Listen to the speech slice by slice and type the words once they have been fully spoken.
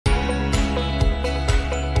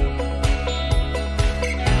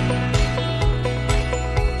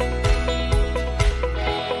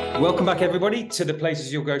Welcome back, everybody, to the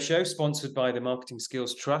Places You'll Go show, sponsored by the Marketing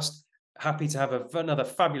Skills Trust. Happy to have another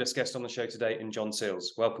fabulous guest on the show today in John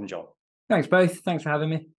Sills. Welcome, John. Thanks, both. Thanks for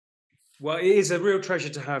having me. Well, it is a real treasure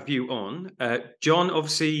to have you on. John,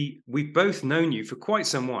 obviously, we've both known you for quite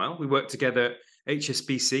some while. We worked together at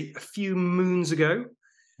HSBC a few moons ago,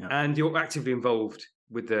 and you're actively involved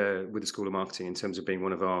with the School of Marketing in terms of being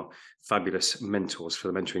one of our fabulous mentors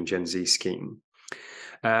for the Mentoring Gen Z scheme.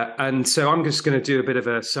 And so I'm just going to do a bit of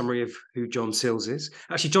a summary of who John Sills is.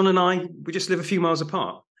 Actually, John and I, we just live a few miles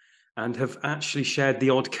apart and have actually shared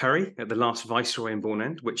the odd curry at the last Viceroy in Bourne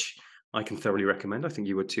End, which I can thoroughly recommend. I think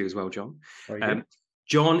you would too as well, John.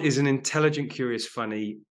 John is an intelligent, curious,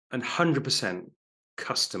 funny, and 100%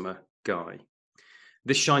 customer guy.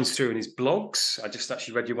 This shines through in his blogs. I just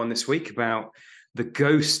actually read you one this week about the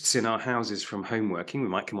ghosts in our houses from home working. We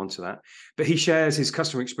might come on to that. But he shares his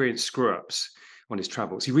customer experience screw-ups on his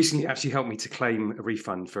travels. He recently actually helped me to claim a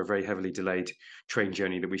refund for a very heavily delayed train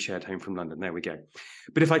journey that we shared home from London. There we go.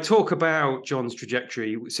 But if I talk about John's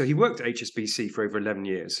trajectory, so he worked at HSBC for over 11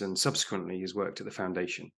 years and subsequently he's worked at the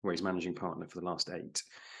foundation where he's managing partner for the last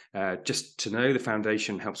 8. Just to know, the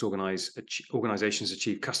foundation helps organizations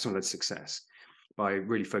achieve customer-led success by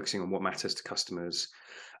really focusing on what matters to customers,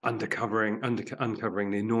 uncovering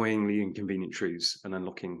the annoyingly inconvenient truths and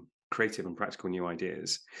unlocking creative and practical new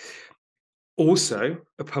ideas. Also,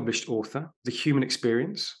 a published author, The Human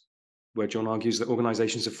Experience, where John argues that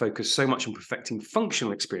organizations have focused so much on perfecting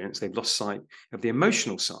functional experience, they've lost sight of the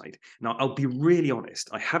emotional side. Now, I'll be really honest,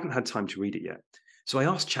 I haven't had time to read it yet. So I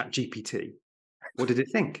asked ChatGPT, what did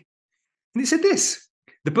it think? And it said this: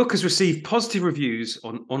 the book has received positive reviews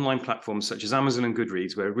on online platforms such as Amazon and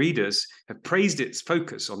Goodreads, where readers have praised its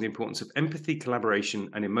focus on the importance of empathy, collaboration,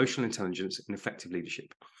 and emotional intelligence in effective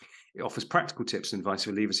leadership. It offers practical tips and advice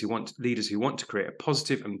for leaders who want to create a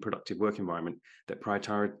positive and productive work environment that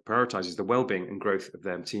prioritizes the well-being and growth of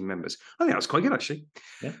their team members. I think that was quite good, actually.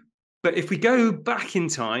 Yeah. But if we go back in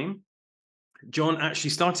time, John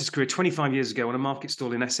actually started his career 25 years ago on a market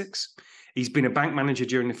stall in Essex. He's been a bank manager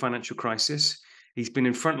during the financial crisis. He's been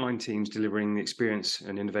in frontline teams delivering the experience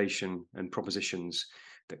and innovation and propositions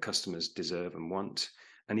that customers deserve and want.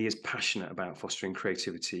 And he is passionate about fostering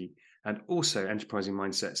creativity and also enterprising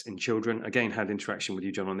mindsets in children. Again, had interaction with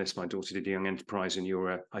you, John, on this. My daughter did Young Enterprise, and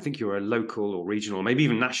I think you're a local or regional, or maybe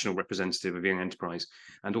even national representative of Young Enterprise,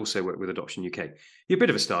 and also work with Adoption UK. You're a bit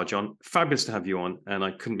of a star, John. Fabulous to have you on, and I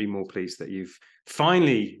couldn't be more pleased that we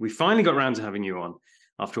finally got around to having you on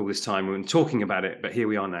after all this time. We've been talking about it, but here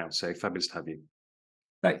we are now. So fabulous to have you.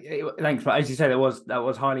 Thanks, but as you say, that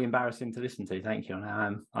was highly embarrassing to listen to. Thank you,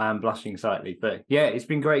 and I am blushing slightly. But yeah, it's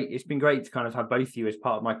been great. It's been great to kind of have both of you as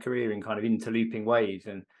part of my career in kind of interlooping ways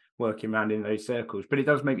and working around in those circles. But it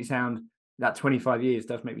does make me sound, that 25 years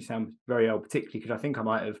does make me sound very old, particularly because I think I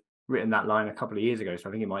might have written that line a couple of years ago. So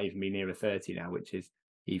I think it might even be nearer 30 now, which is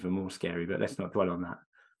even more scary. But let's not dwell on that.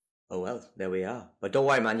 Oh, well, there we are. But don't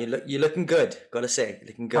worry, man. You're looking good. Got to say,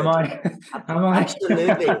 looking good. Am I?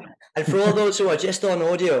 Absolutely. And for all those who are just on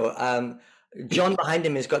audio, John behind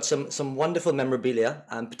him has got some wonderful memorabilia,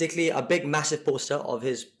 particularly a big, massive poster of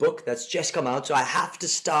his book that's just come out. So I have to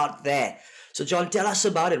start there. So, John, tell us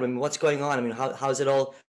about it. I mean, what's going on? I mean, how's it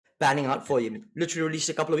all panning out for you? Literally released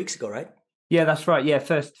a couple of weeks ago, right? Yeah, that's right. Yeah,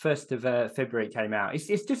 first of February it came out.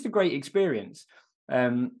 It's just a great experience.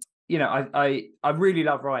 You know, I really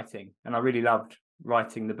love writing, and I really loved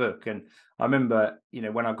writing the book. And I remember, you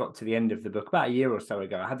know, when I got to the end of the book about a year or so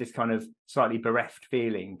ago, I had this kind of slightly bereft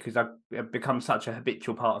feeling because I've become such a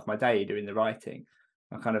habitual part of my day doing the writing.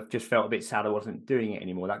 I kind of just felt a bit sad I wasn't doing it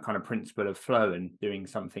anymore, that kind of principle of flow and doing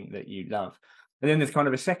something that you love. And then there's kind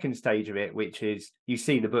of a second stage of it, which is you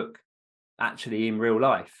see the book actually in real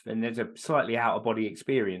life, and there's a slightly out of body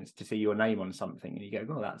experience to see your name on something, and you go,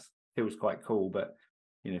 oh, that feels quite cool, but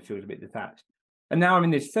you know, feels a bit detached. And now I'm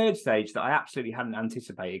in this third stage that I absolutely hadn't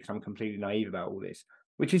anticipated because I'm completely naive about all this,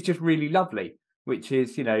 which is just really lovely, which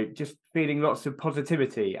is, you know, just feeling lots of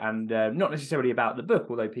positivity and not necessarily about the book,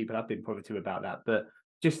 although people have been positive about that, but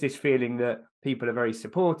just this feeling that people are very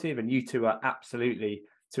supportive, and you two are absolutely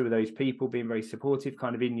two of those people being very supportive,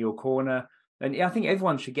 kind of in your corner. And I think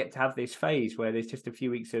everyone should get to have this phase where there's just a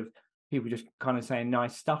few weeks of people just kind of saying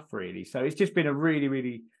nice stuff, really. So it's just been a really,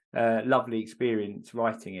 really lovely experience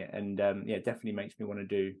writing it, and yeah, definitely makes me want to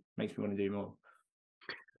do more.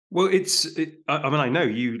 Well, I mean, I know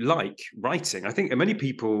you like writing. I think many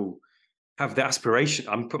people have the aspiration,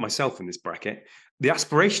 I'm put myself in this bracket, the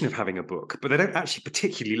aspiration of having a book, but they don't actually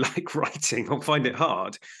particularly like writing or find it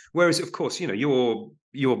hard. Whereas, of course, you know,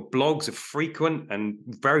 your blogs are frequent and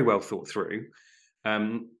very well thought through.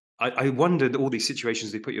 I wondered all these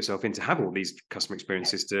situations you put yourself in to have all these customer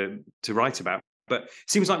experiences to write about. But it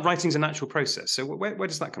seems like writing's a natural process. So where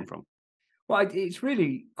does that come from? Well, it's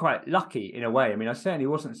really quite lucky in a way. I mean, I certainly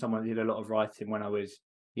wasn't someone who did a lot of writing when I was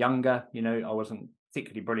younger. You know, I wasn't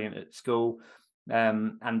particularly brilliant at school,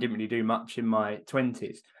 and didn't really do much in my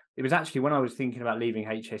 20s. It was actually when I was thinking about leaving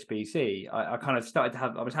HSBC, I kind of started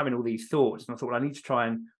to I was having all these thoughts, and I thought, well, I need to try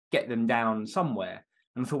and get them down somewhere.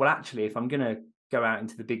 And I thought, well, actually, if I'm going to go out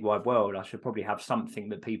into the big wide world, I should probably have something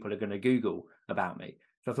that people are going to Google about me.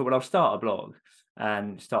 So I thought, well, I'll start a blog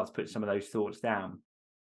and start to put some of those thoughts down.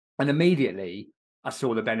 And immediately I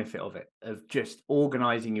saw the benefit of it, of just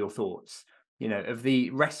organizing your thoughts, you know, of the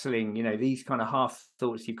wrestling, you know, these kind of half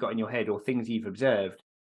thoughts you've got in your head or things you've observed,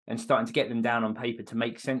 and starting to get them down on paper to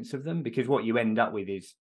make sense of them, because what you end up with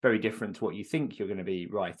is very different to what you think you're going to be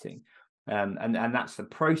writing. And that's the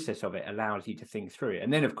process of it allows you to think through it.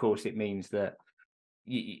 And then, of course, it means that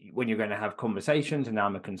when you're going to have conversations, and now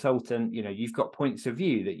I'm a consultant, you know, you've got points of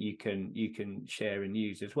view that you can share and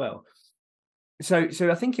use as well. So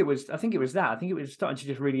I think it was that. I think it was starting to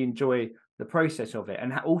just really enjoy the process of it,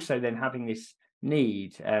 and also then having this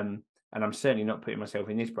need. And I'm certainly not putting myself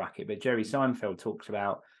in this bracket, but Jerry Seinfeld talks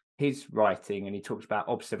about his writing, and he talks about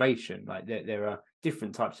observation. Like there are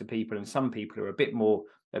different types of people, and some people are a bit more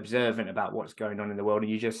observant about what's going on in the world,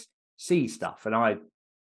 and you just see stuff. And I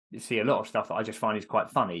see a lot of stuff that I just find is quite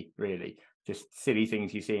funny, really, just silly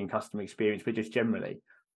things you see in customer experience, but just generally.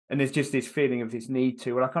 And there's just this feeling of this need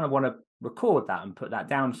to, well, I kind of want to record that and put that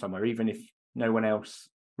down somewhere, even if no one else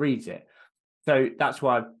reads it. So that's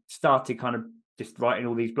why I started kind of just writing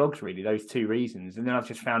all these blogs, really, those two reasons. And then I've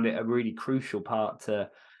just found it a really crucial part to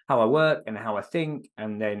how I work and how I think.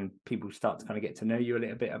 And then people start to kind of get to know you a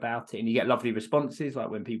little bit about it. And you get lovely responses, like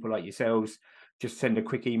when people like yourselves just send a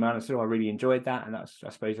quick email and say, oh, I really enjoyed that. And that's, I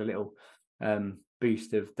suppose, a little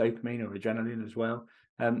boost of dopamine or adrenaline as well.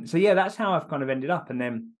 So yeah, that's how I've kind of ended up. And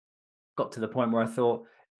then got to the point where I thought,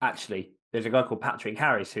 actually, there's a guy called Patrick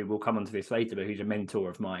Harris, who will come onto this later, but who's a mentor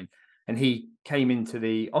of mine. And he came into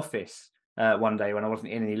the office one day when I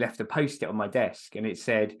wasn't in, and he left a Post-it on my desk, and it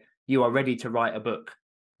said, "You are ready to write a book,"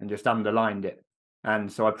 and just underlined it.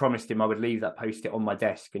 And so I promised him I would leave that Post-it on my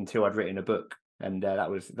desk until I'd written a book. And that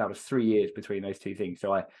was 3 years between those two things.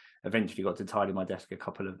 So I eventually got to tidy my desk a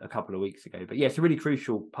couple of weeks ago. But yeah, it's a really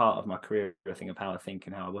crucial part of my career, I think, of how I think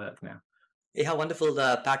and how I work now. Yeah, how wonderful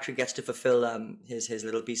Patrick gets to fulfill his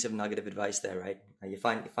little piece of nugget of advice there, right? You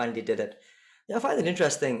finally did it. Yeah, I find it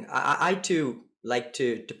interesting. I too like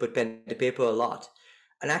to put pen to paper a lot,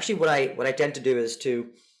 and actually, what I tend to do is to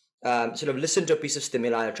sort of listen to a piece of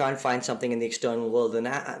stimuli, or try and find something in the external world, and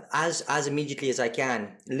as immediately as I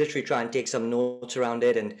can, literally try and take some notes around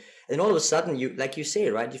it, and all of a sudden, you, like you say,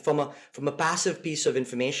 right, from a passive piece of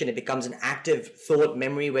information, it becomes an active thought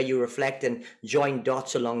memory where you reflect and join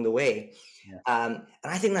dots along the way. Yeah. And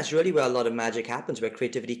I think that's really where a lot of magic happens, where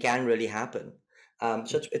creativity can really happen.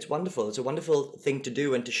 So it's wonderful. It's a wonderful thing to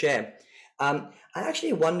do and to share. I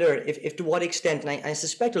actually wonder if to what extent, and I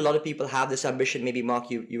suspect a lot of people have this ambition, maybe Mark,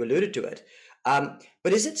 you alluded to it,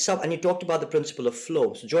 but is it and you talked about the principle of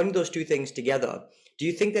flow. So joining those two things together, do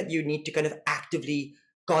you think that you need to kind of actively,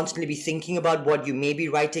 constantly be thinking about what you may be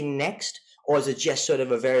writing next? Or is it just sort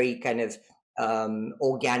of a very kind of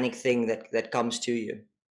organic thing that comes to you?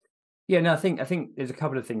 Yeah, no, I think there's a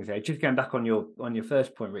couple of things there. Just going back on your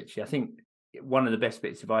first point, Richie, I think one of the best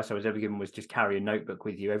bits of advice I was ever given was just carry a notebook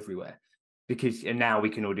with you everywhere, and now we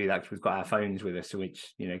can all do that because we've got our phones with us,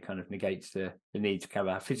 which, you know, kind of negates the need to have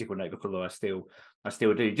a physical notebook, although I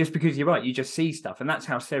still do, just because you're right, you just see stuff, and that's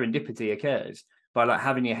how serendipity occurs, by like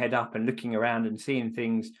having your head up and looking around and seeing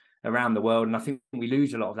things around the world. And I think we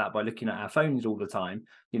lose a lot of that by looking at our phones all the time.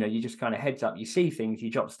 You know, you just kind of heads up, you see things,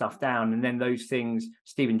 you jot stuff down, and then those things,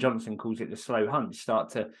 Stephen Johnson calls it the slow hunch,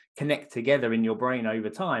 start to connect together in your brain over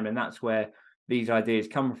time, and that's where these ideas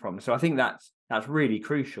come from. So I think that's really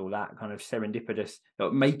crucial, that kind of serendipitous,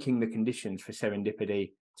 making the conditions for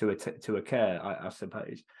serendipity to occur, I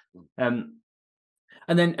suppose. And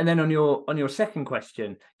then on your second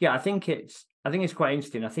question, yeah, I think it's quite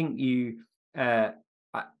interesting. I think you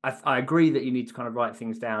I agree that you need to kind of write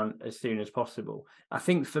things down as soon as possible. I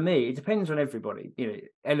think for me, it depends on everybody. You know,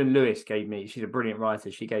 Ellen Lewis she's a brilliant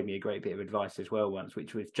writer. She gave me a great bit of advice as well once,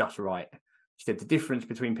 which was just write. She said the difference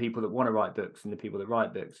between people that want to write books and the people that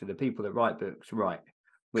write books are the people that write books write,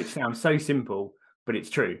 which sounds so simple, but it's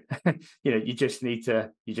true. You know, you just need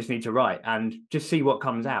to write and just see what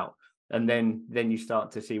comes out. And then you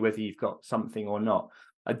start to see whether you've got something or not.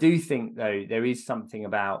 I do think, though, there is something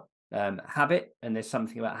about habit, and there's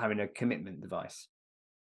something about having a commitment device.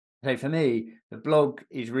 So for me, the blog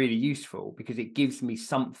is really useful because it gives me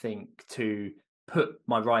something to put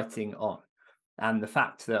my writing on. And the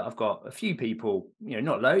fact that I've got a few people,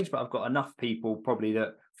 not loads, but I've got enough people probably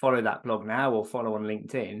that follow that blog now or follow on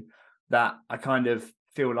LinkedIn, that I kind of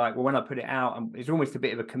feel like, well, when I put it out, it's almost a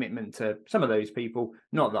bit of a commitment to some of those people.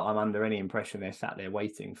 Not that I'm under any impression they're sat there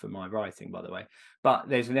waiting for my writing, by the way, but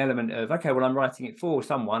there's an element of, okay, well, I'm writing it for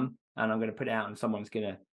someone and I'm going to put it out and someone's going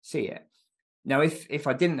to see it. Now, if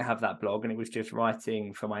I didn't have that blog and it was just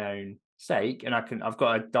writing for my own sake, and I've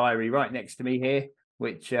got a diary right next to me here,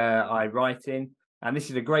 which I write in, and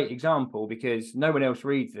this is a great example because no one else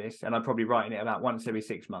reads this, and I'm probably writing it about once every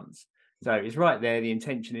 6 months. So it's right there. The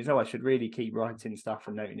intention is, I should really keep writing stuff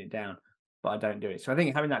and noting it down, but I don't do it. So I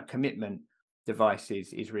think having that commitment device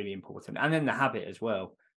is really important, and then the habit as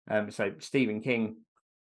well. So Stephen King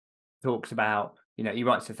talks about, he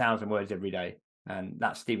writes 1,000 words every day. And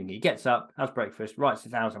that's Stephen King. He gets up, has breakfast, writes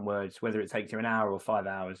 1,000 words, whether it takes him an hour or 5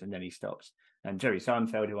 hours, and then he stops. And Jerry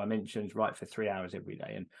Seinfeld, who I mentioned, writes for 3 hours every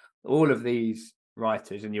day. And all of these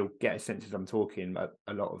writers, and you'll get a sense as I'm talking,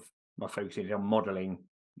 a lot of my focus is on modeling,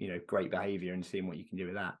 great behavior and seeing what you can do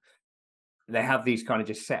with that. They have these kind of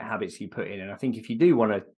just set habits you put in. And I think if you do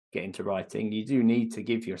want to get into writing, you do need to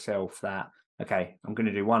give yourself that, okay, I'm going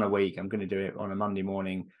to do one a week. I'm going to do it on a Monday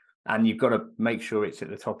morning. And you've got to make sure it's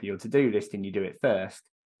at the top of your to-do list and you do it first,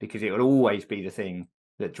 because it will always be the thing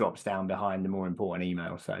that drops down behind the more important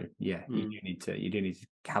email. So you do need to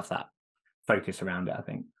have that focus around it, I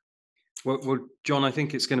think. Well, John, I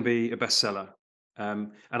think it's going to be a bestseller.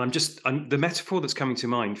 And the metaphor that's coming to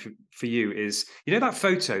mind for you is, that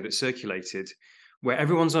photo that circulated where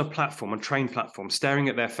everyone's on a platform, a train platform, staring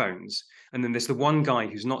at their phones. And then there's the one guy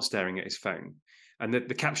who's not staring at his phone. And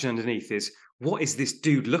the caption underneath is, what is this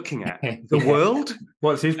dude looking at? The world?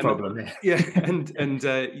 What's his problem?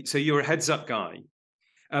 So you're a heads up guy.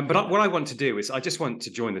 What I want to do is I just want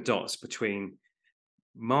to join the dots between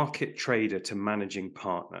market trader to managing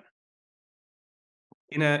partner.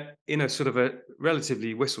 In a sort of a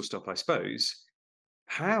relatively whistle stop, I suppose.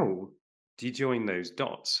 How do you join those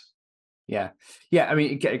dots? Yeah. I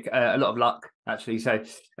mean, get a lot of luck actually. So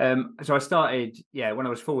I started, when I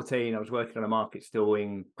was 14, I was working on a market stall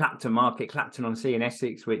in Clapton Market, Clapton on Sea in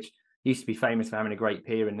Essex, which used to be famous for having a great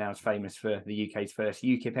pier, and now is famous for the UK's first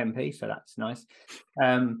UKIP MP. So that's nice.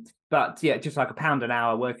 But just like £1 an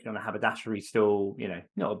hour working on a haberdashery stall,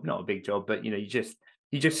 not a big job, but you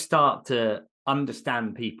just start to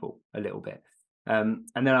understand people a little bit. And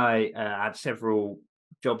then I had several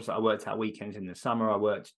jobs that I worked at weekends in the summer. I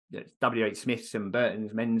worked at WH Smith's and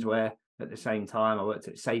Burton's menswear at the same time. I worked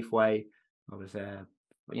at Safeway. I was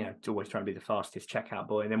always trying to be the fastest checkout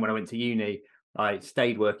boy. And then when I went to uni, I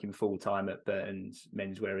stayed working full time at Burton's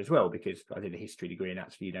menswear as well, because I did a history degree and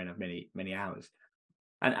actually you don't have many hours.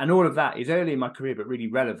 And all of that is early in my career, but really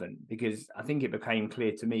relevant, because I think it became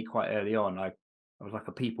clear to me quite early on. I was like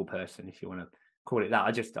a people person, if you want to call it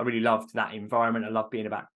that. I really loved that environment. I love being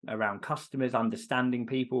around customers, understanding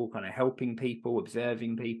people, kind of helping people,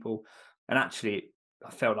 observing people. And actually,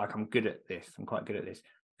 I felt like I'm good at this. I'm quite good at this.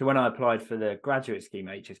 So when I applied for the graduate scheme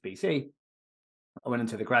at HSBC, I went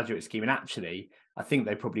into the graduate scheme, and actually, I think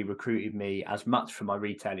they probably recruited me as much for my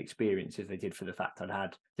retail experience as they did for the fact I'd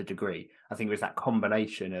had the degree. I think it was that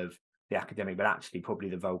combination of the academic, but actually probably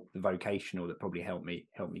the vocational that probably helped me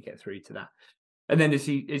get through to that. And then, as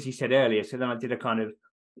you said earlier, so then I did a kind of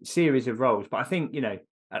series of roles. But I think,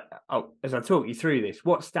 as I talk you through this,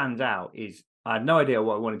 what stands out is I had no idea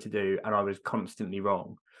what I wanted to do, and I was constantly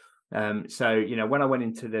wrong. So, when I went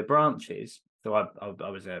into the branches, so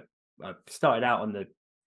I started out on the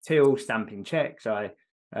till stamping checks. I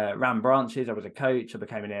ran branches. I was a coach. I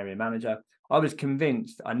became an area manager. I was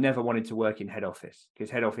convinced I never wanted to work in head office, because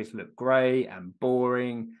head office looked grey and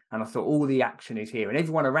boring. And I thought all the action is here. And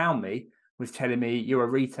everyone around me was telling me, you're a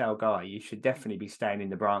retail guy, you should definitely be staying in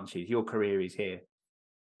the branches, your career is here.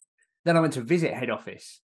 Then I went to visit head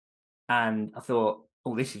office and I thought,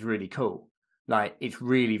 oh, this is really cool. Like, it's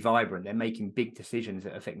really vibrant. They're making big decisions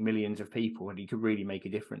that affect millions of people, and you could really make a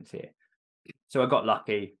difference here. So I got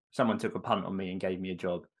lucky. Someone took a punt on me and gave me a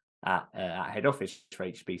job at head office for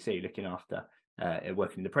HSBC, looking after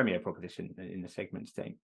working in the Premier proposition in the segments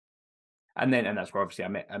team. And that's where obviously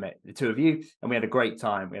I met the two of you, and we had a great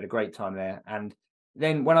time. We had a great time there. And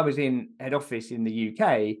then when I was in head office in the UK,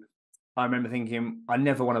 I remember thinking, I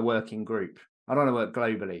never want to work in group. I don't want to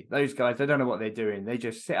work globally. Those guys, they don't know what they're doing. They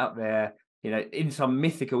just sit up there, in some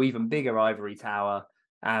mythical, even bigger ivory tower.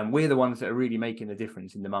 And we're the ones that are really making the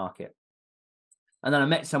difference in the market. And then I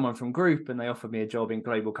met someone from group, and they offered me a job in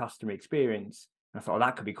global customer experience. And I thought,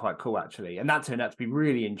 that could be quite cool, actually. And that turned out to be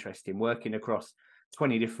really interesting, working across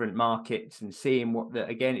 20 different markets and seeing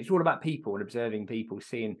again, it's all about people and observing people,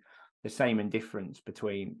 seeing the same and difference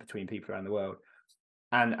between people around the world.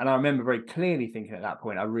 And I remember very clearly thinking at that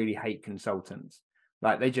point, I really hate consultants.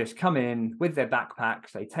 Like, they just come in with their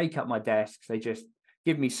backpacks, they take up my desks, they just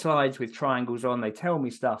give me slides with triangles on, they tell me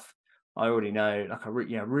stuff I already know. Like, I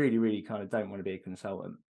really, really kind of don't want to be a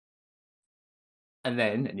consultant. And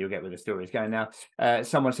then, and you'll get where the story is going now,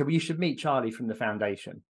 someone said, well, you should meet Charlie from the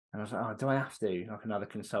foundation. And I was like, oh, do I have to? Like another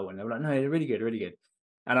consultant? They were like, no, they're really good, really good.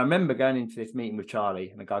 And I remember going into this meeting with Charlie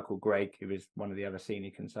and a guy called Greg, who was one of the other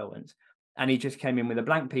senior consultants. And he just came in with a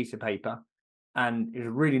blank piece of paper. And it was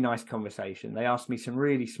a really nice conversation. They asked me some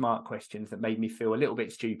really smart questions that made me feel a little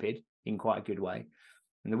bit stupid in quite a good way.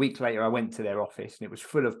 And a week later, I went to their office and it was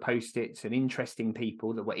full of Post-its and interesting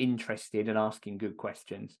people that were interested and asking good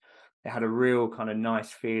questions. It had a real kind of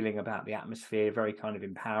nice feeling about the atmosphere, very kind of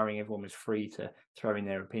empowering. Everyone was free to throw in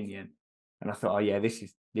their opinion. And I thought, oh yeah, this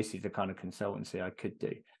is the kind of consultancy I could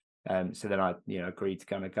do. So then I agreed to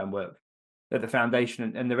go and work at the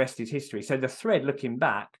foundation, and the rest is history. So the thread looking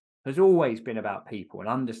back has always been about people and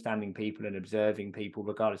understanding people and observing people,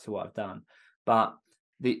 regardless of what I've done. But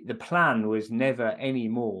the plan was never any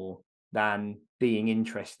more than being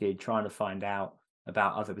interested, trying to find out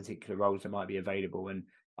about other particular roles that might be available. And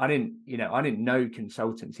I didn't know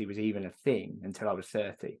consultancy was even a thing until I was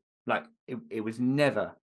 30. Like, it was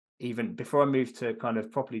never, even before I moved to kind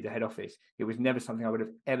of properly the head office, it was never something I would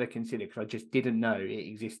have ever considered, because I just didn't know it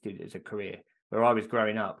existed as a career. Where I was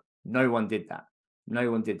growing up, no one did that.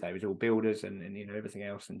 No one did that. It was all builders and everything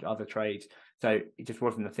else and other trades. So it just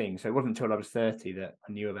wasn't a thing. So it wasn't until I was 30 that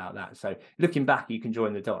I knew about that. So looking back, you can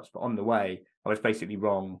join the dots, but on the way, I was basically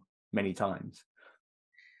wrong many times.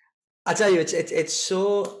 I tell you, it's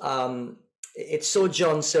so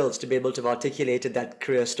John Sills to be able to have articulated that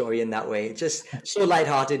career story in that way. It's just so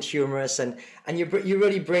lighthearted, humorous, and you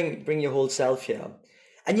really bring your whole self here.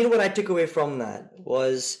 And you know what I took away from that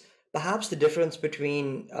was perhaps the difference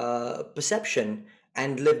between perception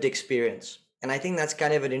and lived experience. And I think that's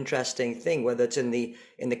kind of an interesting thing, whether it's in the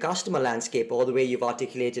customer landscape or the way you've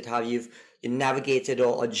articulated how you navigated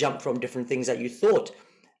or jumped from different things that you thought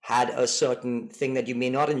had a certain thing that you may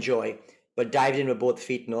not enjoy, but dived in with both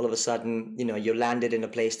feet, and all of a sudden, you landed in a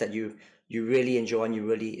place that you really enjoy and you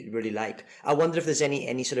really, really like. I wonder if there's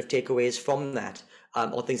any sort of takeaways from that,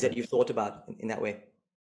 or things that you've thought about in that way.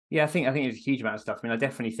 Yeah, I think there's a huge amount of stuff. I mean, I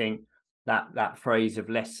definitely think that phrase of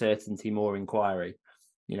less certainty, more inquiry.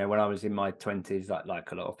 When I was in my 20s,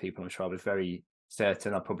 like a lot of people, I'm sure I was very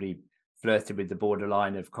certain. I probably flirted with the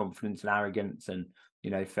borderline of confidence and arrogance, and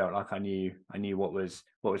felt like I knew what was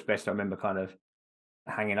best. I remember kind of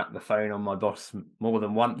hanging up the phone on my boss more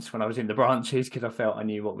than once when I was in the branches, because I felt I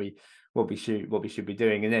knew what we should be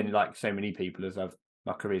doing. And then, like so many people, as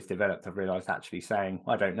my career's developed, I've realized actually saying,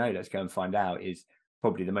 I don't know, let's go and find out, is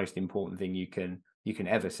probably the most important thing you can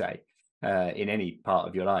ever say in any part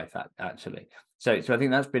of your life, actually. So I think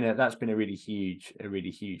that's been a really huge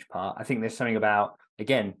part. I think there's something about,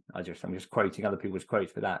 again, I'm just quoting other people's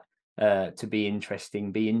quotes for that, to be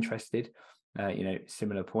interesting, be interested.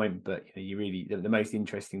 Similar point, but you really, the most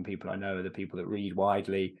interesting people I know are the people that read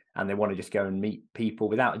widely and they want to just go and meet people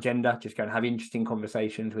without agenda, just go and have interesting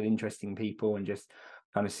conversations with interesting people and just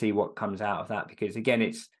kind of see what comes out of that. Because again,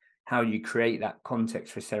 it's how you create that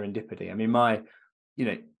context for serendipity. I mean, my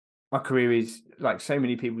career is, like so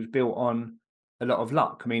many people's, built on a lot of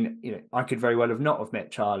luck. I mean, I could very well have not have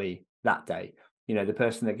met Charlie that day. The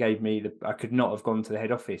person that gave me I could not have gone to the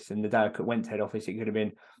head office, and the day I went to head office, it could have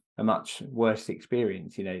been a much worse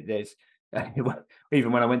experience. There's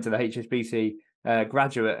even when I went to the HSBC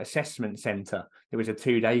graduate assessment center, it was a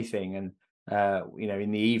 2-day thing, and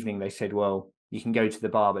in the evening they said, well, you can go to the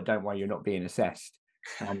bar, but don't worry, you're not being assessed.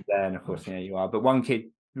 And then of course you are. But one kid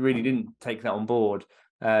really didn't take that on board,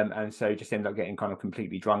 and so just ended up getting kind of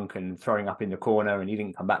completely drunk and throwing up in the corner, and he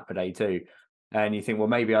didn't come back for day 2. And you think, well,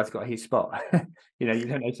 maybe I've got his spot. You don't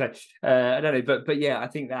know. So I don't know, but yeah, I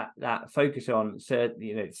think that focus on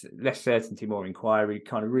it's less certainty, more inquiry,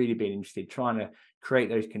 kind of really being interested, trying to create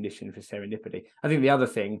those conditions for serendipity. I think the other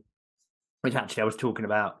thing, which actually I was talking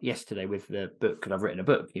about yesterday with the book, because I've written a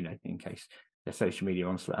book, in case the social media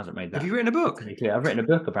onslaught hasn't made that. Have you written a book? I've written a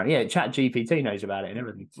book, apparently. Yeah, ChatGPT knows about it and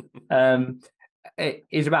everything. It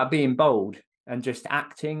is about being bold and just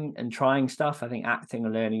acting and trying stuff. I think acting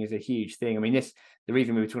and learning is a huge thing. I mean, the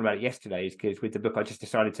reason we were talking about it yesterday is because with the book, I just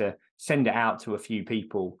decided to send it out to a few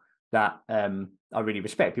people that I really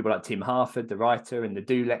respect. People like Tim Harford, the writer, and the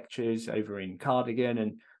Do lectures over in Cardigan,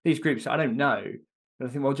 and these groups I don't know. But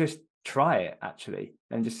I think, well, just try it actually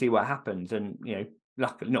and just see what happens. And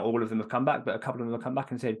luckily, not all of them have come back, but a couple of them have come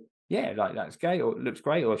back and said, yeah, like that's great or looks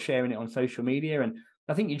great, or sharing it on social media. And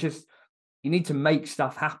I think you need to make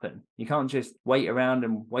stuff happen. You can't just wait around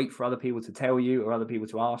and wait for other people to tell you or other people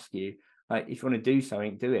to ask you. Like, if you want to do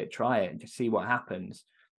something, do it, try it, and just see what happens.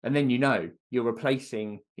 And then you're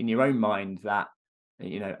replacing in your own mind that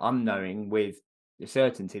unknowing with the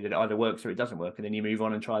certainty that it either works or it doesn't work, and then you move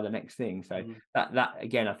on and try the next thing. So that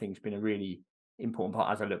again, I think has been a really important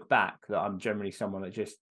part as I look back, that I'm generally someone that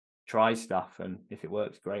just tries stuff, and if it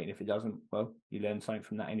works, great, and if it doesn't, well, you learn something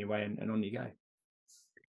from that anyway, and on you go.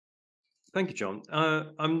 Thank you, John.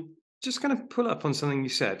 I'm just going to pull up on something you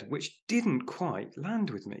said, which didn't quite land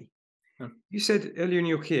with me. You said earlier in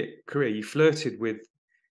your career, you flirted with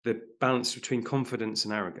the balance between confidence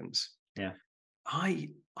and arrogance. Yeah. I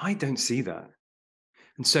don't see that.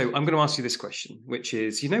 And so I'm going to ask you this question, which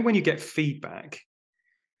is, when you get feedback,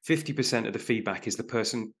 50% of the feedback is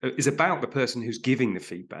about the person who's giving the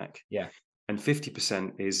feedback. Yeah. And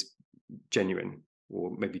 50% is genuine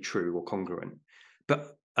or maybe true or congruent.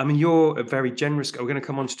 But I mean, you're a very generous. We're going to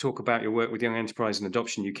come on to talk about your work with Young Enterprise and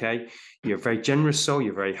Adoption UK. You're a very generous soul.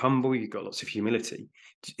 You're very humble. You've got lots of humility.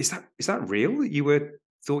 Is that real? That you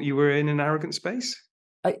thought you were in an arrogant space?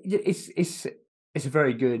 It's a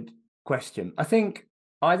very good question. I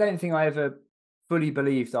don't think I ever fully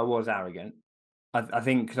believed I was arrogant. I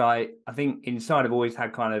think inside I've always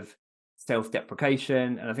had kind of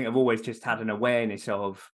self-deprecation, and I think I've always just had an awareness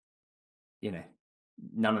of,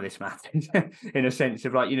 none of this matters in a sense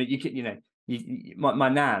of like, my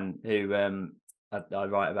nan, who I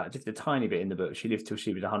write about just a tiny bit in the book. She lived till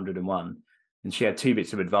she was 101, and she had two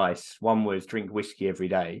bits of advice. One was drink whiskey every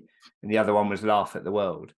day, and the other one was laugh at the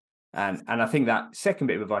world. And I think that second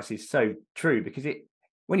bit of advice is so true, because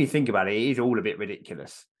when you think about it, it is all a bit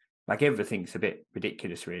ridiculous. Like, everything's a bit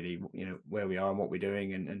ridiculous, really, where we are and what we're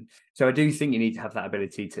doing. And so I do think you need to have that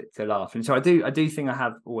ability to laugh. And so I do think I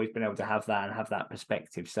have always been able to have that and have that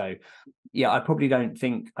perspective. So yeah, I probably don't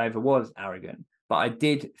think I ever was arrogant, but I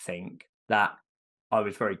did think that I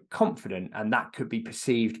was very confident, and that could be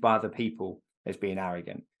perceived by other people as being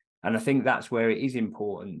arrogant. And I think that's where it is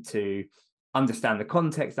important to understand the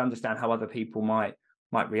context, understand how other people might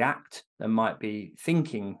react and might be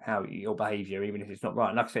thinking how your behavior, even if it's not right.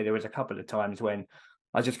 And like I say, there was a couple of times when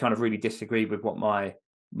I just kind of really disagreed with what my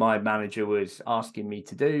manager was asking me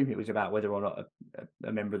to do. It was about whether or not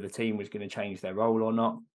a member of the team was going to change their role or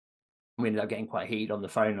not. We ended up getting quite heated on the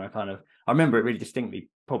phone. I remember it really distinctly,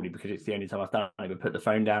 probably because it's the only time I've done it, but put the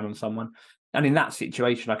phone down on someone. And in that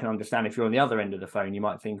situation, I can understand if you're on the other end of the phone, you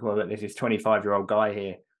might think, well, look, there's this 25-year-old guy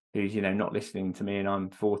here who's not listening to me, and I'm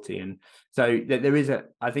 40. And so there is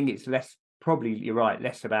I think it's less, probably you're right,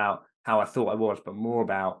 less about how I thought I was, but more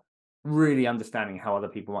about really understanding how other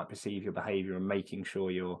people might perceive your behavior and making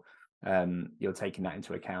sure you're taking that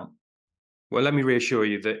into account. Well, let me reassure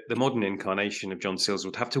you that the modern incarnation of John Sills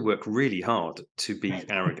would have to work really hard to be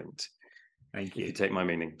arrogant. Thank you. If you take my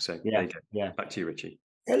meaning. So yeah, there you go. Yeah. Back to you, Richie.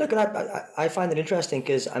 Yeah, look, I find it interesting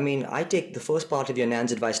because, I mean, I take the first part of your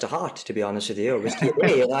nan's advice to heart, to be honest with you. Whiskey,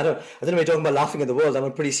 hey, I don't know what you're talking about laughing at the world. I'm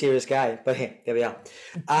a pretty serious guy, but hey, there we are.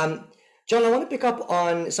 John, I want to pick up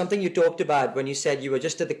on something you talked about when you said you were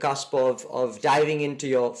just at the cusp of diving into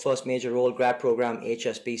your first major role, grad program,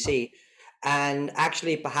 HSBC. And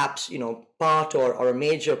actually, perhaps, part or a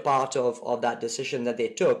major part of that decision that they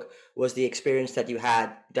took was the experience that you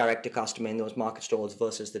had direct to customer in those market stalls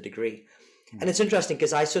versus the degree. And it's interesting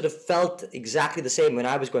because I sort of felt exactly the same when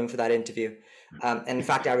I was going for that interview. And in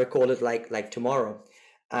fact, I recall it like tomorrow,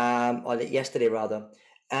 or yesterday rather.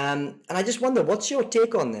 And I just wonder, what's your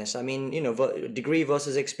take on this? I mean, degree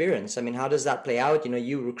versus experience. I mean, how does that play out?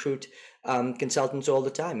 You recruit consultants all the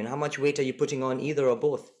time, and how much weight are you putting on either or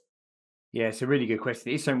both? Yeah, it's a really good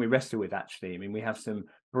question. It's something we wrestle with, actually. I mean, we have some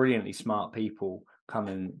brilliantly smart people come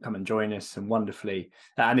and join us, and wonderfully,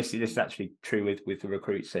 and this is actually true with the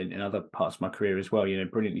recruits in other parts of my career as well.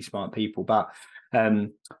 Brilliantly smart people, but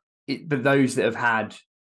those that have had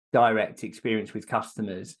direct experience with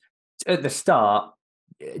customers at the start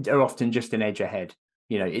are often just an edge ahead.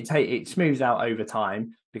 It smooths out over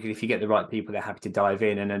time, because if you get the right people, they're happy to dive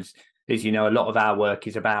in. And as a lot of our work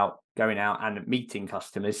is about going out and meeting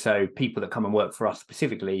customers. So people that come and work for us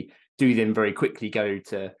specifically do then very quickly go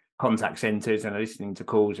to contact centers and are listening to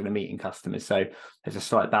calls and are meeting customers. So there's a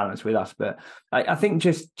slight balance with us. But I think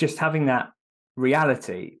just having that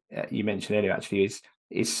reality you mentioned earlier actually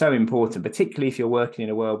is so important, particularly if you're working in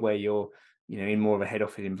a world where you're in more of a head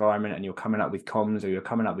office environment and you're coming up with comms or you're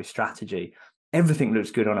coming up with strategy. Everything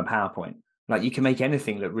looks good on a PowerPoint. Like, you can make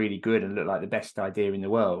anything look really good and look like the best idea in the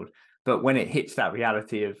world. But when it hits that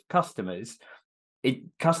reality of customers,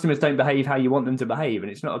 customers don't behave how you want them to behave,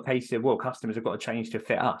 and it's not a case of, well, customers have got to change to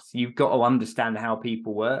fit us. You've got to understand how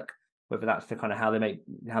people work, whether that's the kind of how they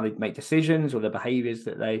make decisions or the behaviors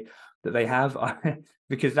that they have,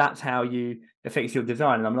 because that's how you affects your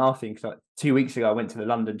design. And I'm laughing because 2 weeks ago I went to the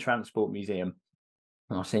London Transport Museum,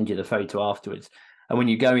 and I'll send you the photo afterwards. And when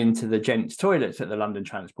you go into the gents' toilets at the London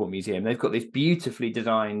Transport Museum, they've got this beautifully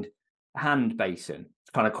designed hand basin.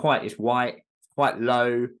 It's kind of it's white, quite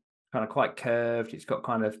low, kind of quite curved. It's got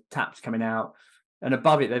kind of taps coming out. And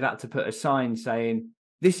above it, they've had to put a sign saying,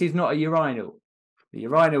 "This is not a urinal. The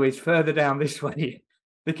urinal is further down this way,"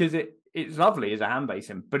 because it's lovely as a hand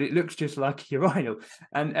basin, but it looks just like a urinal.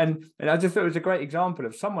 And I just thought it was a great example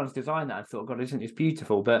of someone's designed that. I thought, God, isn't this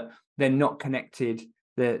beautiful? But they're not connected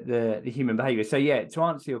the human behavior. So yeah, to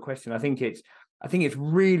answer your question, I think it's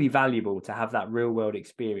really valuable to have that real world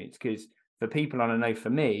experience, because for people, and I know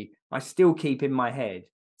for me, I still keep in my head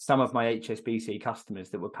some of my HSBC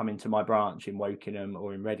customers that would come into my branch in Wokingham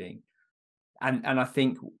or in Reading, and I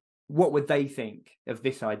think, what would they think of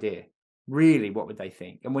this idea? Really, what would they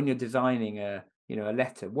think? And when you're designing a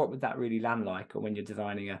letter, what would that really land like? Or when you're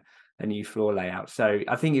designing a new floor layout? So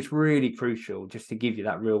I think it's really crucial just to give you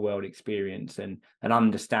that real world experience and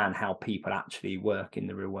understand how people actually work in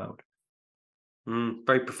the real world.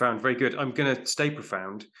 Very profound, very good. I'm going to stay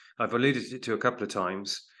profound. I've alluded to it a couple of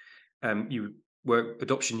times. You work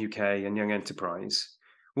Adoption UK and Young Enterprise.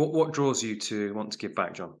 What draws you to want to give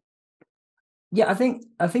back, John? Yeah, I think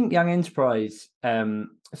Young Enterprise.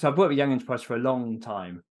 So I've worked with Young Enterprise for a long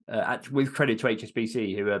time. With credit to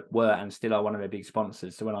HSBC, who were and still are one of their big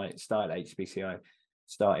sponsors. So when I started HSBC, I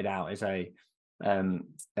started out as a kind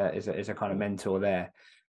of mentor there.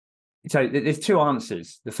 So there's two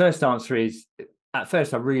answers. The first answer is, at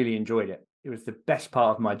first I really enjoyed it. It was the best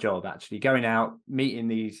part of my job, actually, going out, meeting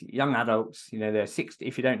these young adults. They're 60.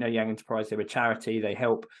 If you don't know Young Enterprise, they're a charity. They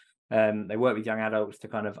help. They work with young adults to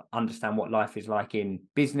kind of understand what life is like in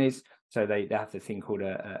business. So they have this thing called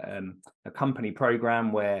a company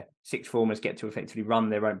program where sixth formers get to effectively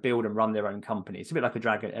build and run their own company. It's a bit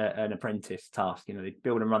like an apprentice task. They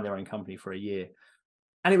build and run their own company for a year.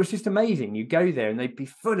 And it was just amazing. You go there and they'd be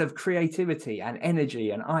full of creativity and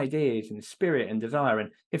energy and ideas and spirit and desire.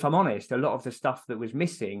 And if I'm honest, a lot of the stuff that was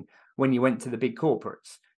missing when you went to the big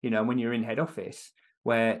corporates, when you're in head office,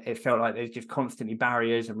 where it felt like there's just constantly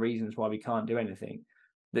barriers and reasons why we can't do anything.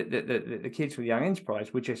 The kids with Young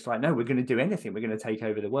Enterprise were just like, no, we're going to do anything. We're going to take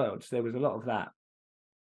over the world. So there was a lot of that.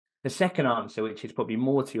 The second answer, which is probably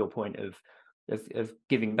more to your point of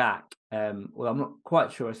giving back, well, I'm not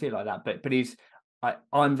quite sure I see it like that, but is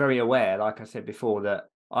I'm very aware, like I said before, that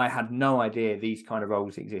I had no idea these kind of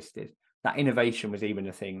roles existed, that innovation was even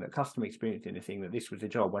a thing, that customer experience was a thing, that this was a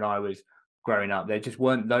job when I was growing up. There just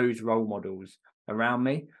weren't those role models around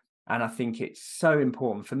me. And I think it's so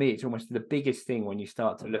important for me. It's almost the biggest thing when you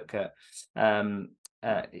start to look at,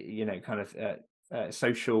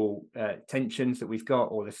 social tensions that we've got,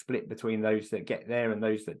 or the split between those that get there and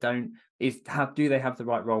those that don't, is do they have the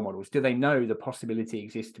right role models? Do they know the possibility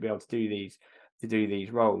exists to be able to do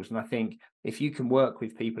these roles? And I think if you can work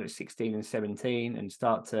with people at 16 and 17 and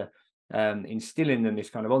start to instill in them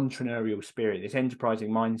this kind of entrepreneurial spirit, this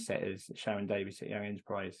enterprising mindset, as Sharon Davis at Young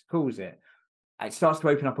Enterprise calls it, it starts to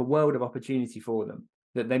open up a world of opportunity for them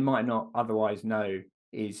that they might not otherwise know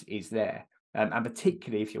is there. And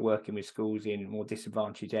particularly if you're working with schools in more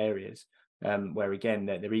disadvantaged areas, where again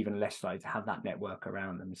they're even less likely to have that network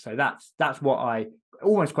around them. So that's what I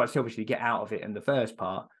almost quite selfishly get out of it in the first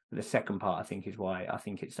part. But the second part, I think, is why I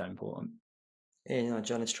think it's so important.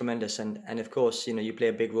 John, it's tremendous, and of course, you play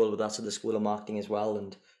a big role with us at the School of Marketing as well,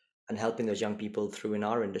 and helping those young people through in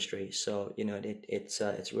our industry. So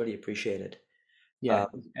it's really appreciated. Yeah,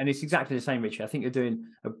 and it's exactly the same, Richard. I think you're doing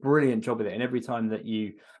a brilliant job with it, and every time that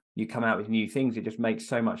you come out with new things, it just makes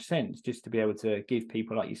so much sense just to be able to give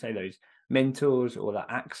people, like you say, those mentors or that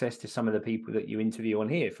access to some of the people that you interview on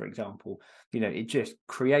here, for example. It just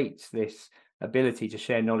creates this ability to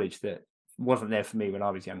share knowledge that wasn't there for me when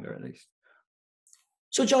I was younger, at least.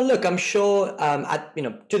 So, John, look, I'm sure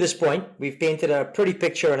to this point, we've painted a pretty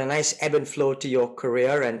picture and a nice ebb and flow to your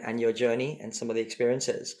career and your journey and some of the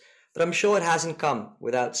experiences. But I'm sure it hasn't come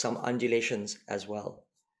without some undulations as well.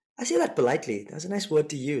 I say that politely. That's a nice word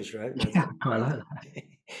to use, right? Yeah, I like that.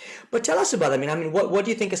 But tell us about it. I mean, what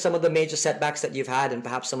do you think are some of the major setbacks that you've had, and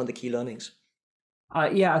perhaps some of the key learnings?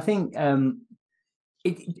 I think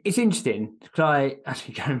it's interesting, because I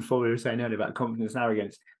actually, going forward, we were saying earlier about confidence and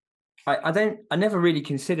arrogance. I never really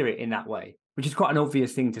consider it in that way, which is quite an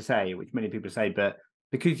obvious thing to say, which many people say, but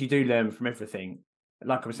because you do learn from everything,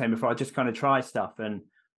 like I was saying before, I just kind of try stuff, and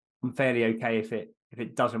I'm fairly okay if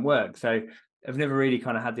it doesn't work. So I've never really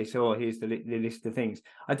kind of had this, oh, here's the list of things.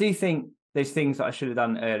 I do think there's things that I should have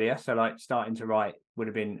done earlier. So like starting to write would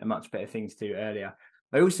have been a much better thing to do earlier.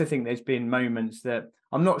 I also think there's been moments that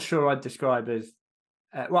I'm not sure I'd describe as,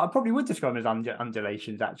 well, I probably would describe them as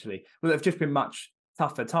undulations actually. Well, they've just been much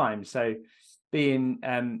tougher times. So being,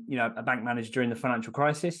 a bank manager during the financial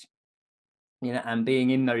crisis, and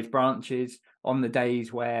being in those branches on the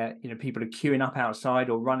days where, people are queuing up outside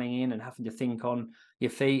or running in and having to think on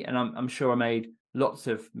your feet. And I'm sure I made lots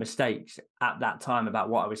of mistakes at that time about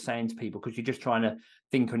what I was saying to people, because you're just trying to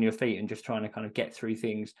think on your feet and just trying to kind of get through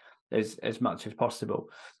things as much as possible.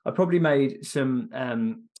 I probably made some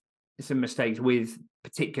mistakes with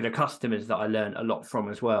particular customers that I learned a lot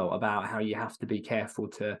from as well, about how you have to be careful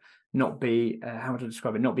to not be, how would I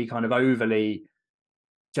describe it, not be kind of overly,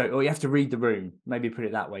 or you have to read the room, maybe put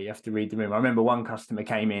it that way. You have to read the room. I remember one customer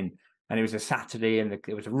came in and it was a Saturday and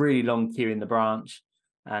there was a really long queue in the branch,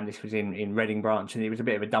 and this was in Reading branch, and it was a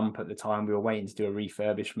bit of a dump at the time. We were waiting to do a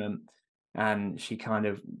refurbishment, and she kind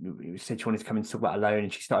of said she wanted to come in to talk about a loan,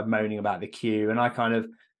 and she started moaning about the queue, and I kind of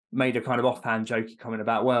made a kind of offhand jokey comment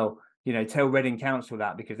about, well, tell Reading Council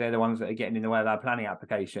that, because they're the ones that are getting in the way of our planning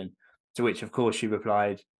application. To which, of course, she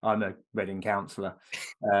replied, "I'm a Reading councillor,"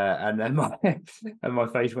 and then my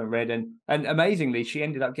face went red. And amazingly, she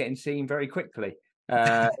ended up getting seen very quickly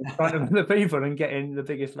in front of the people and getting the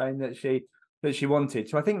biggest loan that she wanted.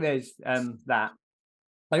 So I think there's that.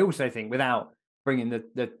 I also think, without bringing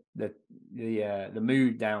the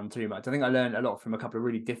mood down too much, I think I learned a lot from a couple of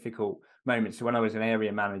really difficult moments. So when I was an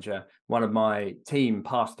area manager, one of my team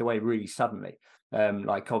passed away really suddenly.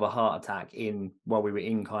 Like of a heart attack while we were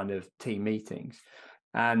in kind of team meetings,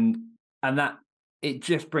 and that it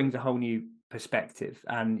just brings a whole new perspective.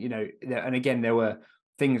 And and again, there were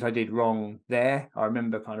things I did wrong there. I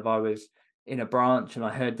remember I was in a branch and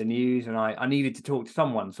I heard the news, and I needed to talk to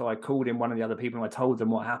someone, so I called in one of the other people and I told them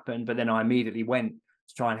what happened, but then I immediately went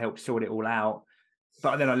to try and help sort it all out,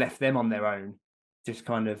 but then I left them on their own, just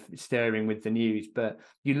kind of stirring with the news. But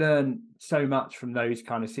you learn so much from those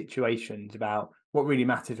kind of situations about what really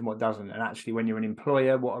matters and what doesn't. And actually, when you're an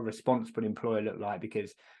employer, what a responsible employer look like,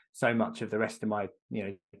 because so much of the rest of my,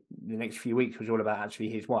 the next few weeks was all about actually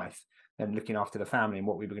his wife and looking after the family and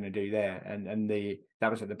what we were going to do there. And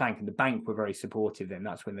that was at the bank, and the bank were very supportive then.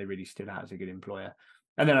 That's when they really stood out as a good employer.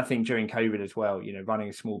 And then I think during COVID as well, running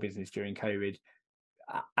a small business during COVID,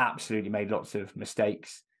 absolutely made lots of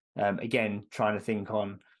mistakes. Again, trying to think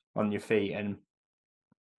on your feet, and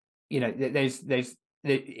there's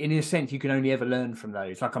in a sense you can only ever learn from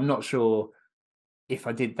those. Like, I'm not sure if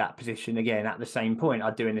I did that position again at the same point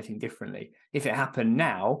I'd do anything differently. If it happened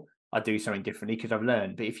now, I'd do something differently because I've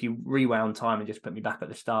learned. But if you rewound time and just put me back at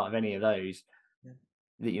the start of any of those,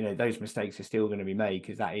 those mistakes are still going to be made,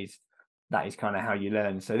 because that is kind of how you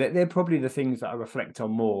learn. So they're probably the things that I reflect on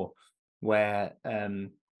more, where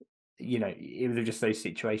it was just those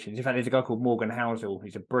situations. In fact, there's a guy called Morgan Housel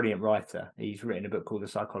who's a brilliant writer. He's written a book called The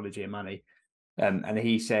Psychology of Money, and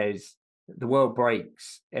he says the world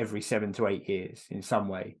breaks every 7 to 8 years in some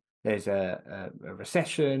way. There's a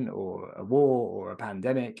recession or a war or a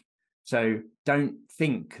pandemic. So don't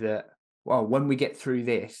think that, well, when we get through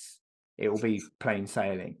this, it will be plain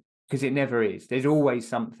sailing, because it never is. There's always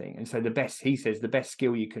something. And so he says the best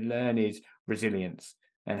skill you can learn is resilience,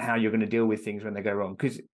 and how you're going to deal with things when they go wrong,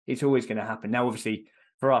 because it's always going to happen. Now, obviously,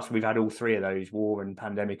 for us, we've had all three of those: war and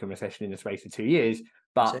pandemic and recession in the space of 2 years.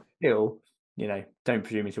 But still, don't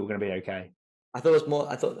presume it's all going to be okay. I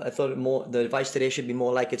thought more. The advice today should be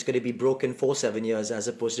more like it's going to be broken for 7 years as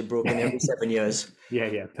opposed to broken every 7 years.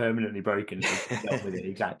 Yeah, permanently broken. With it,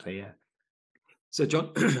 exactly. Yeah. So,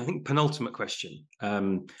 John, I think penultimate question.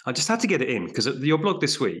 I just had to get it in because your blog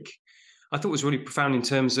this week, I thought was really profound in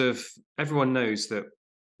terms of everyone knows that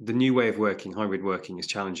the new way of working, hybrid working, is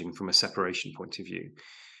challenging from a separation point of view.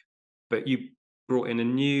 But you brought in a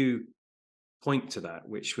new point to that,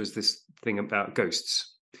 which was this thing about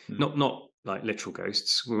ghosts. Not like literal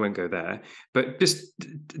ghosts. We won't go there. But just,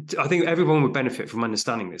 I think everyone would benefit from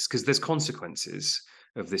understanding this, because there's consequences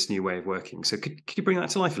of this new way of working. So could you bring that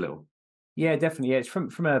to life a little? Yeah, definitely. Yeah, it's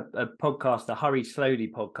from a podcast, a Hurry Slowly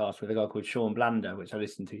podcast with a guy called Sean Blander, which I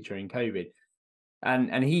listened to during COVID.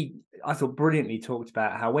 And he, I thought, brilliantly talked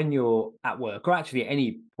about how when you're at work, or actually at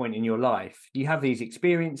any point in your life, you have these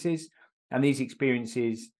experiences, and these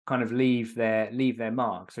experiences kind of leave their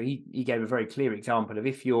mark. So he gave a very clear example of,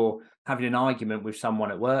 if you're having an argument with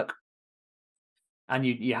someone at work, and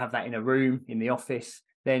you have that in a room in the office,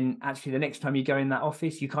 then actually the next time you go in that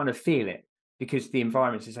office, you kind of feel it, because the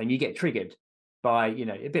environment's the same. You get triggered. by,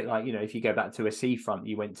 a bit like, if you go back to a seafront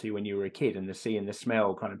you went to when you were a kid, and the sea and the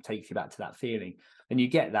smell kind of takes you back to that feeling. And you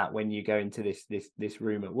get that when you go into this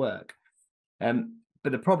room at work.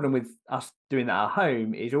 But the problem with us doing that at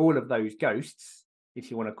home is all of those ghosts, if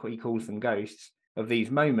you want to call, he calls them ghosts, of these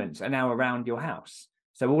moments are now around your house.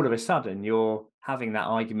 So all of a sudden you're having that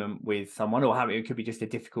argument with someone, or it could be just a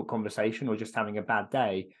difficult conversation, or just having a bad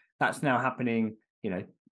day. That's now happening,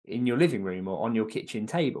 in your living room or on your kitchen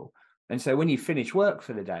table. And so when you finish work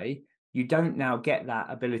for the day, you don't now get that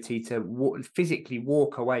ability to physically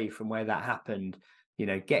walk away from where that happened,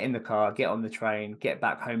 get in the car, get on the train, get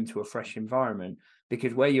back home to a fresh environment,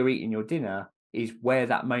 because where you're eating your dinner is where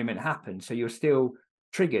that moment happened. So you're still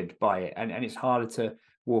triggered by it, and it's harder to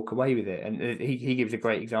walk away with it. And he gives a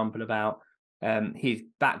great example about his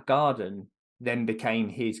back garden then became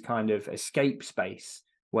his kind of escape space,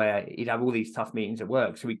 where he'd have all these tough meetings at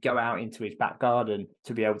work. So we'd go out into his back garden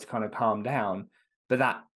to be able to kind of calm down. But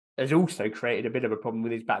that has also created a bit of a problem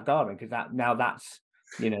with his back garden, because that's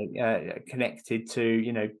connected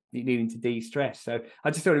to, needing to de-stress. So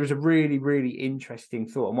I just thought it was a really, really interesting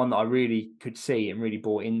thought, and one that I really could see and really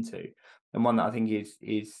bought into, and one that I think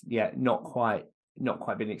is not quite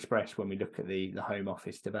been expressed when we look at the home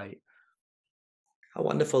office debate. How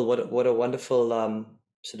wonderful! What a wonderful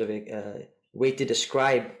sort of way to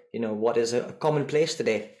describe what is a commonplace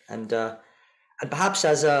today. And perhaps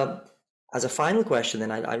as a final question,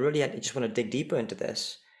 then I really just want to dig deeper into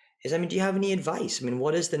this. Do you have any advice?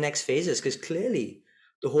 What is the next phases? Because clearly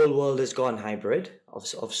the whole world has gone hybrid of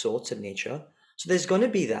sorts in nature. So there's going to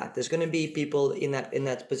be that. There's going to be people in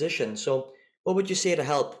that position. So what would you say to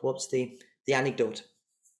help? What's the anecdote?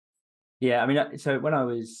 Yeah, so when I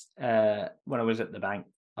was at the bank,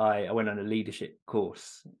 I went on a leadership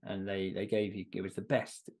course, and they gave you, it was the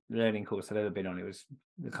best learning course I've ever been on. It was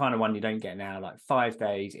the kind of one you don't get now, like 5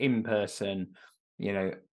 days in person,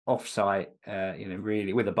 off-site,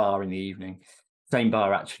 really, with a bar in the evening, same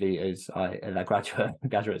bar actually as that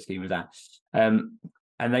graduate scheme was at.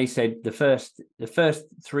 And they said the first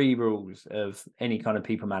 3 rules of any kind of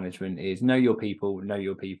people management is know your people, know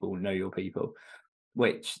your people, know your people,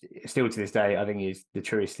 which still to this day I think is the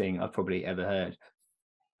truest thing I've probably ever heard.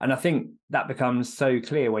 And I think that becomes so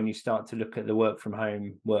clear when you start to look at the work from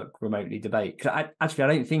home, work remotely debate. Because I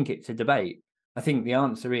don't think it's a debate. I think the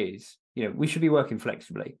answer is, we should be working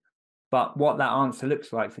flexibly. But what that answer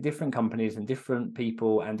looks like for different companies and different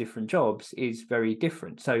people and different jobs is very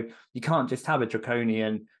different. So you can't just have a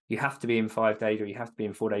draconian, you have to be in 5 days or you have to be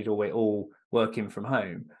in 4 days, or we're all working from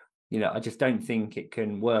home. I just don't think it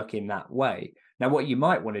can work in that way. Now, what you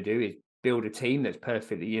might want to do is build a team that's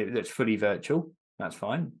that's fully virtual. That's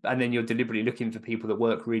fine. And then you're deliberately looking for people that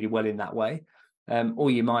work really well in that way.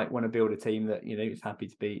 Or you might want to build a team that, is happy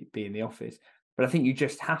to be in the office. But I think you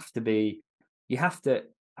just have to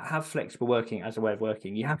have flexible working as a way of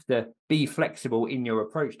working. You have to be flexible in your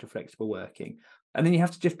approach to flexible working. And then you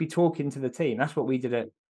have to just be talking to the team. That's what we did at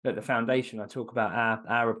the foundation. I talk about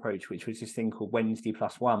our approach, which was this thing called Wednesday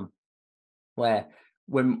 +1, where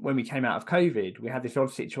when we came out of COVID, we had this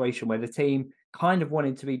odd situation where the team kind of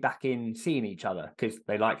wanted to be back in seeing each other because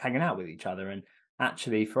they like hanging out with each other. And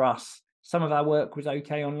actually for us, some of our work was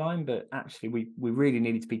okay online, but actually we really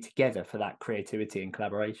needed to be together for that creativity and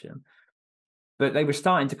collaboration. But they were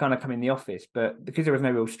starting to kind of come in the office, but because there was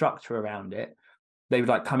no real structure around it, they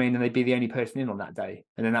would come in and they'd be the only person in on that day.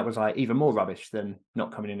 And then that was even more rubbish than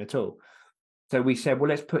not coming in at all. So we said, well,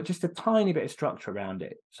 let's put just a tiny bit of structure around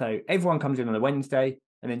it. So everyone comes in on a Wednesday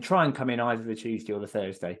and then try and come in either the Tuesday or the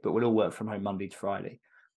Thursday, but we'll all work from home Monday to Friday.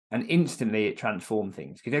 And instantly it transformed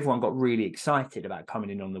things because everyone got really excited about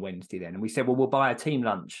coming in on the Wednesday then. And we said, well, we'll buy a team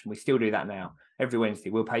lunch. And we still do that now. Every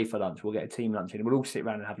Wednesday, we'll pay for lunch. We'll get a team lunch and we'll all sit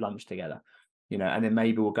around and have lunch together, and then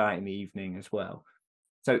maybe we'll go out in the evening as well.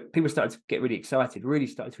 So people started to get really excited, really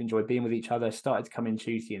started to enjoy being with each other, started to come in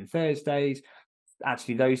Tuesday and Thursdays.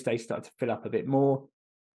 Actually, those days started to fill up a bit more.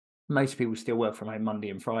 Most people still work from home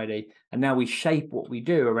Monday and Friday. And now we shape what we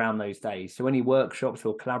do around those days. So any workshops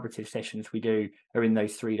or collaborative sessions we do are in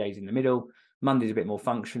those 3 days in the middle. Monday's a bit more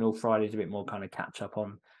functional. Friday's a bit more kind of catch up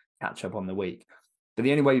on the week. But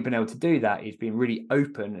the only way we've been able to do that is being really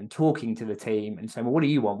open and talking to the team and saying, well, what do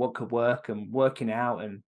you want? What could work? And working out,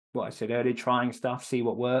 and what I said earlier, trying stuff, see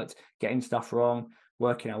what worked, getting stuff wrong,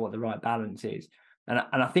 working out what the right balance is. And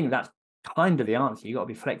I think that's kind of the answer. You've got to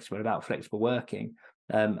be flexible about flexible working,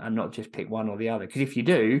 and not just pick one or the other. Because if you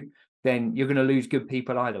do, then you're going to lose good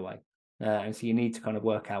people either way. And so you need to kind of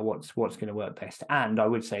work out what's going to work best. And I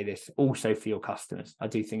would say this also for your customers. I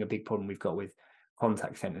do think a big problem we've got with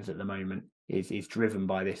contact centers at the moment is driven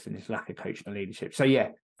by this and this lack of coaching and leadership. So yeah,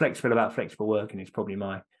 flexible about flexible working is probably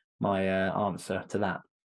my my answer to that.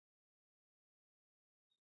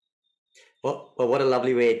 Well, what a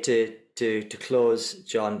lovely way to close,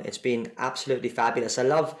 John. It's been absolutely fabulous.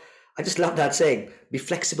 I just love that saying, be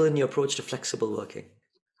flexible in your approach to flexible working.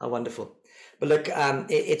 How wonderful. But look,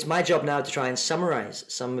 it's my job now to try and summarize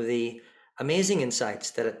some of the amazing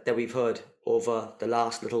insights that we've heard over the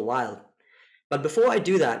last little while. But before I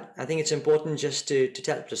do that, I think it's important just to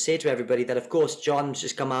say to everybody that, of course, John's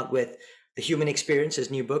just come out with The Human Experience, his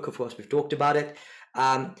new book. Of course, we've talked about it.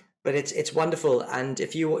 But it's wonderful. And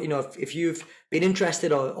if you've been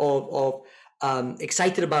interested or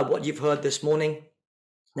excited about what you've heard this morning,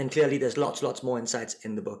 then clearly there's lots more insights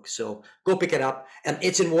in the book. So go pick it up. And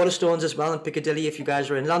it's in Waterstones as well in Piccadilly if you guys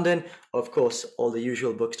are in London. Of course, all the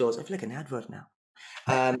usual bookstores. I feel like an advert now.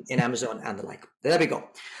 In Amazon and the like. There we go.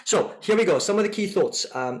 So here we go. Some of the key thoughts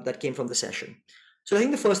that came from the session. So I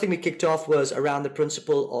think the first thing we kicked off was around the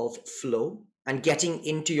principle of flow and getting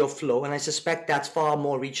into your flow. And I suspect that's far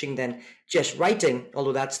more reaching than just writing,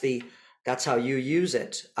 although that's how you use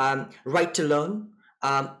it. Right to learn,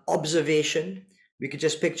 observation. We could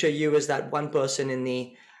just picture you as that one person in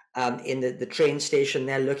the train station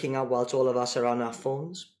there looking up whilst all of us are on our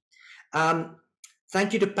phones.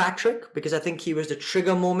 Thank you to Patrick, because I think he was the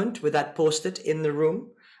trigger moment with that post-it in the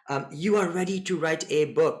room. You are ready to write a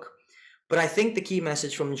book. But I think the key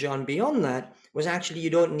message from John beyond that was actually you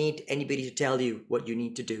don't need anybody to tell you what you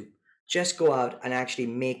need to do. Just go out and actually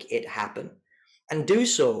make it happen. And do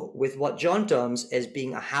so with what John terms as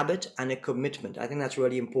being a habit and a commitment. I think that's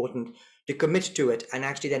really important to commit to it and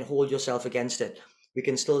actually then hold yourself against it. We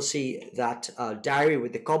can still see that diary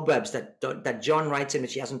with the cobwebs that John writes in,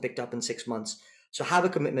 which he hasn't picked up in 6 months. So have a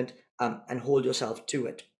commitment and hold yourself to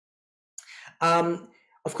it.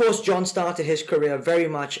 Of course, John started his career very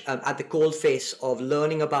much at the coalface of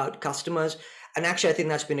learning about customers. And actually, I think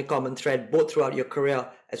that's been a common thread both throughout your career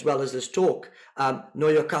as well as this talk. Know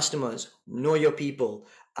your customers, know your people,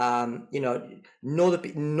 or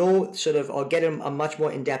get a much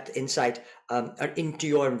more in-depth insight into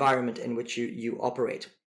your environment in which you operate.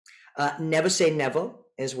 Never say never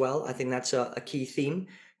as well. I think that's a key theme.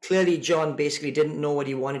 Clearly, John basically didn't know what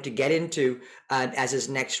he wanted to get into as his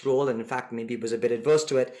next role. And in fact, maybe he was a bit adverse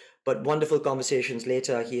to it, but wonderful conversations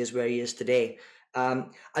later, he is where he is today. I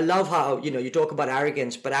love how, you talk about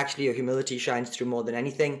arrogance, but actually your humility shines through more than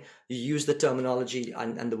anything. You use the terminology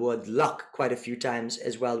and the word luck quite a few times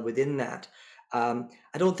as well within that. I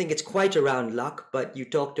don't think it's quite around luck, but you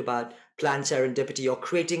talked about planned serendipity or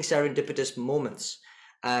creating serendipitous moments.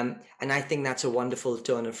 And I think that's a wonderful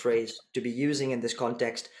turn of phrase to be using in this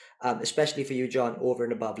context, especially for you, John, over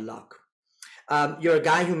and above luck. You're a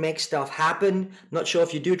guy who makes stuff happen. Not sure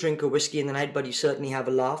if you do drink a whiskey in the night, but you certainly have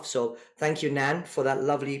a laugh. So thank you, Nan, for that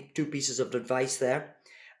lovely 2 pieces of advice there.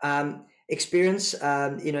 Experience,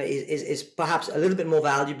 is perhaps a little bit more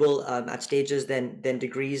valuable at stages than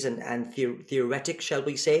degrees and theoretic, shall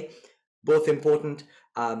we say. Both important,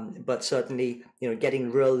 but certainly,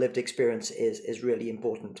 getting real lived experience is really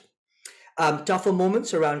important. Tougher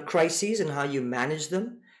moments around crises and how you manage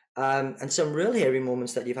them. And some real hairy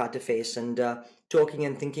moments that you've had to face, and talking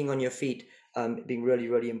and thinking on your feet being really,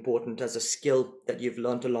 really important as a skill that you've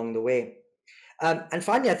learned along the way. And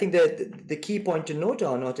finally, I think the key point to note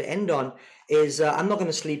on or to end on is I'm not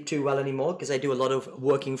going to sleep too well anymore because I do a lot of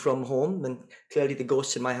working from home, and clearly the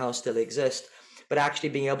ghosts in my house still exist. But actually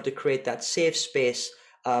being able to create that safe space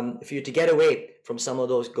for you to get away from some of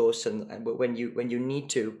those ghosts and when you need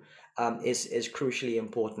to is crucially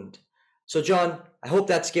important. So, John, I hope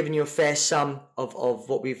that's given you a fair sum of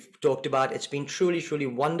what we've talked about. It's been truly, truly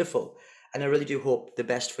wonderful. And I really do hope the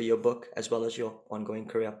best for your book as well as your ongoing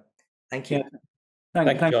career. Thank you.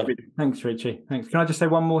 Yeah. Thanks, Richie. Thanks. Can I just say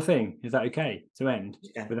one more thing? Is that okay to end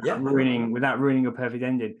without ruining your perfect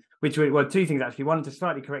ending? Which were 2 things actually. One, to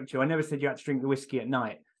slightly correct you, I never said you had to drink the whiskey at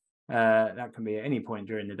night. That can be at any point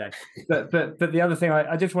during the day. But the other thing,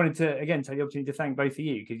 I just wanted to again take the opportunity to thank both of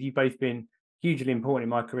you, because you've both been hugely important in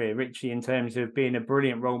my career. Richie, in terms of being a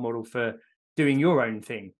brilliant role model for doing your own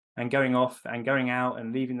thing and going off and going out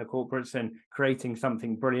and leaving the corporates and creating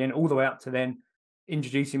something brilliant, all the way up to then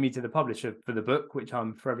introducing me to the publisher for the book, which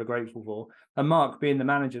I'm forever grateful for. And Mark being the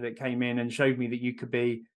manager that came in and showed me that you could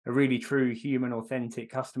be a really true human,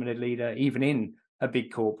 authentic, customer-led leader, even in a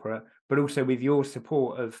big corporate, but also with your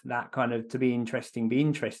support of that kind of to be interesting, be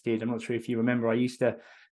interested. I'm not sure if you remember, I used to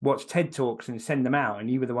watch TED Talks and send them out, and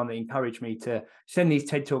you were the one that encouraged me to send these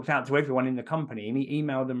TED Talks out to everyone in the company and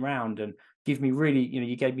email them round and give me really,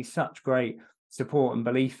 you gave me such great support and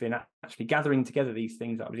belief in actually gathering together these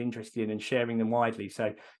things that I was interested in and sharing them widely.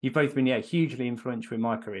 So you've both been hugely influential in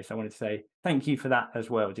my career. So I wanted to say thank you for that as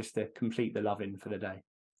well, just to complete the loving for the day.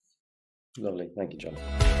 Lovely. Thank you,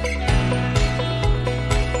 John.